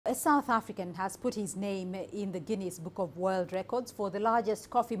A South African has put his name in the Guinness Book of World Records for the largest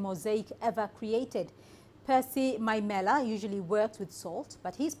coffee mosaic ever created. Percy Mai-mela usually works with salt,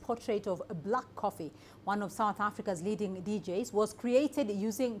 but his portrait of black coffee, one of South Africa's leading DJs, was created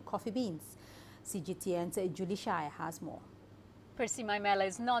using coffee beans. CGTN's Scheier has more. Percy Mai-mela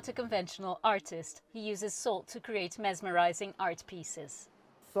is not a conventional artist. He uses salt to create mesmerizing art pieces.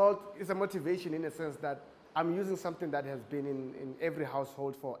 Salt is a motivation in a sense that I'm using something that has been in every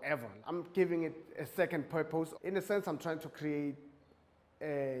household forever. I'm giving it a second purpose. In a sense, I'm trying to create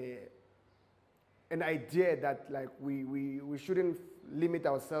an idea that like we shouldn't limit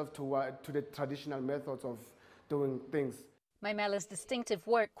ourselves to the traditional methods of doing things. Mai-mela's distinctive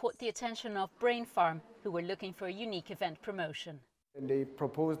work caught the attention of Brain Farm, who were looking for a unique event promotion. And they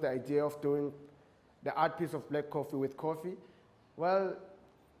proposed the idea of doing the art piece of black coffee with coffee. Well,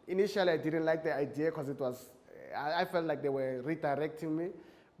 initially I didn't like the idea because I felt like they were redirecting me.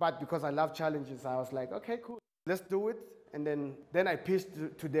 But because I love challenges, I was like, okay, cool, let's do it. And then I pitched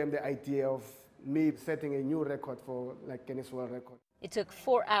to them the idea of me setting a new record for like Guinness World Record. It took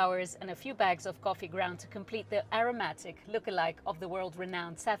 4 hours and a few bags of coffee ground to complete the aromatic look-alike of the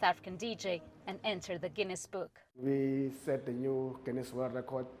world-renowned South African DJ and enter the Guinness Book. We set the new Guinness World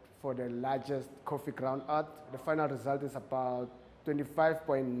Record for the largest coffee ground art. The final result is about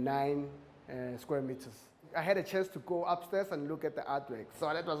 25.9 square meters. I had a chance to go upstairs and look at the artwork.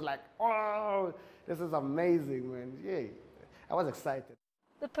 So that was like, oh, this is amazing, man. Yay. I was excited.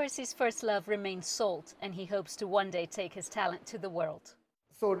 But Percy's first love remains salt, and he hopes to one day take his talent to the world.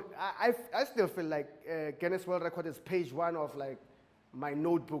 So I still feel like Guinness World Record is page one of like my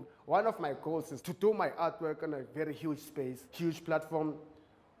notebook. One of my goals is to do my artwork on a very huge space, huge platform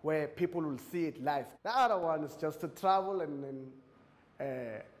where people will see it live. The other one is just to travel and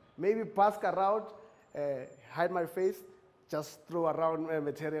maybe bask around, hide my face, just throw around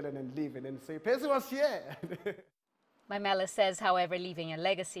material and then leave and then say, Percy was here. Mai-mela says, however, leaving a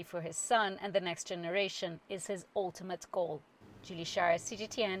legacy for his son and the next generation is his ultimate goal. Scheier,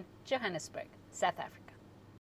 CGTN, Johannesburg, South Africa.